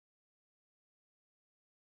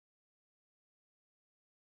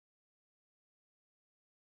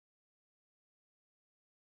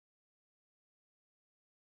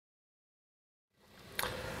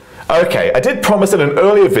Okay, I did promise in an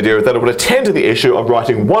earlier video that I would attend to the issue of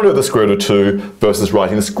writing 1 over the square root of 2 versus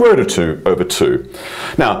writing the square root of 2 over 2.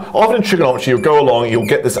 Now, often in trigonometry, you'll go along, you'll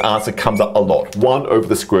get this answer comes up a lot, 1 over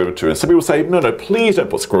the square root of 2. And some people say, no, please don't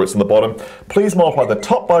put square roots on the bottom. Please multiply the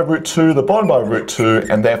top by root 2, the bottom by root 2,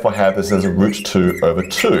 and therefore have this as a root 2 over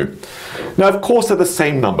 2. Now, of course, they're the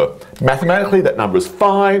same number. Mathematically, that number is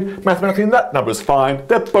fine. Mathematically, that number is fine.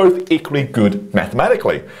 They're both equally good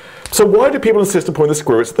mathematically. So why do people insist on putting the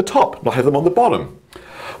square roots at the top, not have them on the bottom?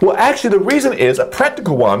 Well, actually, the reason is a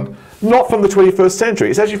practical one, not from the 21st century.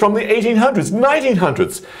 It's actually from the 1800s,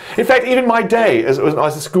 1900s. In fact, even my day, as I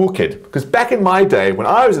was a school kid, because back in my day, when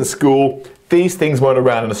I was in school, these things weren't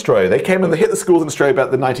around in Australia. They came and they hit the schools in Australia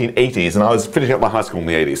about the 1980s, and I was finishing up my high school in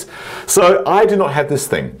the 80s. So I did not have this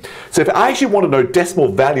thing. So if I actually want to know decimal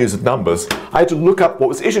values of numbers, I had to look up what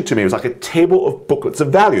was issued to me. It was like a table of booklets of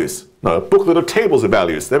values. No, a booklet of tables of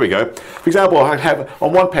values. There we go. For example, I'd have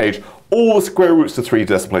on one page all the square roots to 3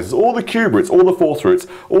 decimal places, all the cube roots, all the fourth roots,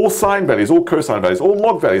 all sine values, all cosine values, all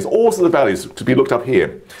log values, all sorts of values to be looked up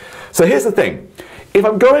here. So here's the thing. If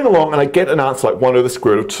I'm going along and I get an answer like 1 over the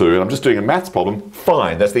square root of 2, and I'm just doing a maths problem,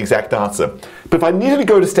 fine, that's the exact answer. But if I needed to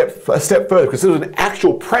go a step further, because this was an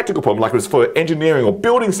actual practical problem, like it was for engineering or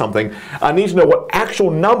building something, I need to know what actual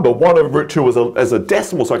number 1 over root 2 was as a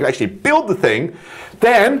decimal so I could actually build the thing,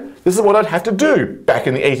 then this is what I'd have to do back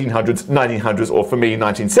in the 1800s, 1900s, or for me,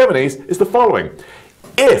 1970s, is the following.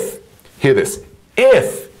 If, hear this,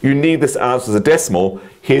 if you need this answer as a decimal,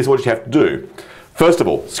 here's what you have to do. First of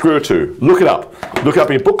all, square root of 2, look it up. Look it up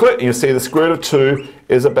in your booklet and you'll see the square root of 2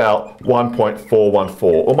 is about 1.414.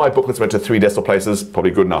 All my booklets went to 3 decimal places,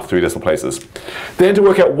 probably good enough, 3 decimal places. Then to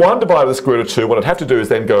work out 1 divided by the square root of 2, what I'd have to do is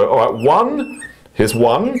then go, all right, 1, here's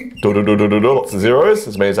 1, lots of zeros,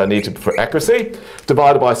 this means I need to, for accuracy,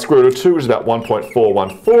 divided by square root of 2, which is about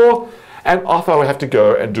 1.414, and off I would have to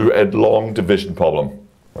go and do a long division problem.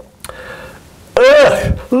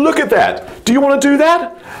 Ugh, look at that. Do you want to do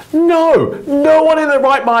that? No. No one in their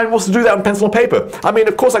right mind wants to do that on pencil and paper. I mean,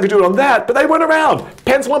 of course I could do it on that, but they weren't around.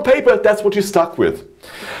 Pencil and paper, that's what you're stuck with.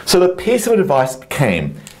 So the piece of advice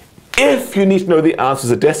came, if you need to know the answer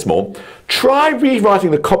as a decimal, try rewriting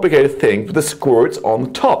the complicated thing with the square roots on the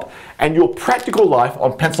top, and your practical life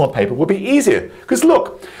on pencil and paper will be easier. Because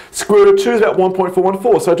look, square root of 2 is about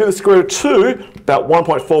 1.414, so I do the square root of 2, about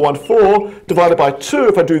 1.414, divided by 2,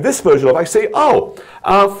 if I do this version of it, I say, oh,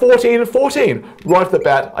 14 and 14. Right off the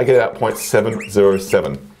bat, I get about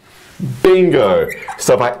 0.707. Bingo!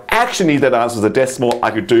 So if I actually need that answer as a decimal, I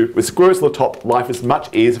could do with square roots on the top, life is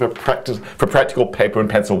much easier for practical paper and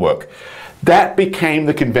pencil work. That became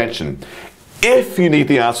the convention. If you need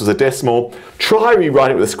the answer as a decimal, try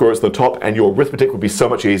rewriting it with the square roots on the top and your arithmetic would be so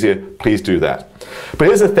much easier. Please do that. But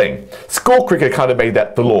here's the thing. School cricket kind of made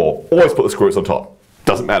that the law. Always put the square roots on top.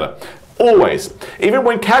 Doesn't matter. Always. Even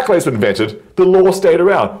when calculators were invented, the law stayed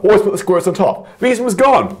around. Always put the square roots on top. The reason was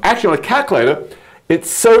gone. Actually, on a calculator, it's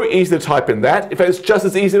so easy to type in that. In fact, it's just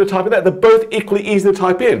as easy to type in that. They're both equally easy to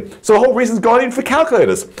type in. So the whole reason's gone in for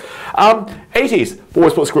calculators. 80s,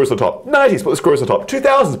 always put the square roots on top. 90s, put the square roots on top.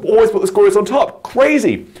 2000s, always put the square roots on top.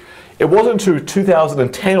 Crazy. It wasn't until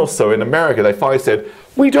 2010 or so in America they finally said,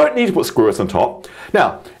 we don't need to put square roots on top.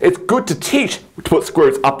 Now, it's good to teach to put square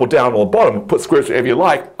roots up or down or bottom, put square roots wherever you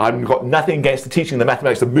like. I've got nothing against the teaching the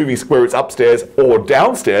mathematics of moving square roots upstairs or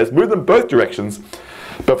downstairs, move them both directions.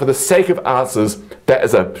 But for the sake of answers, that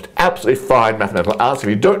is an absolutely fine mathematical answer.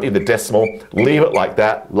 If you don't need the decimal, leave it like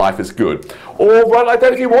that, life is good. Or write it like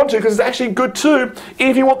that if you want to, because it's actually good too.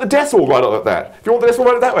 If you want the decimal, write it like that. If you want the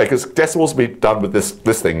decimal, write it that way, because decimals will be done with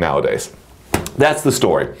this thing nowadays. That's the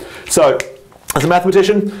story. So, as a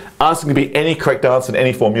mathematician, answer can be any correct answer in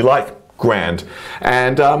any form you like. Grand.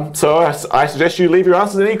 And so I suggest you leave your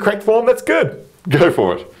answers in any correct form. That's good. Go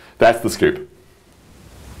for it. That's the scoop.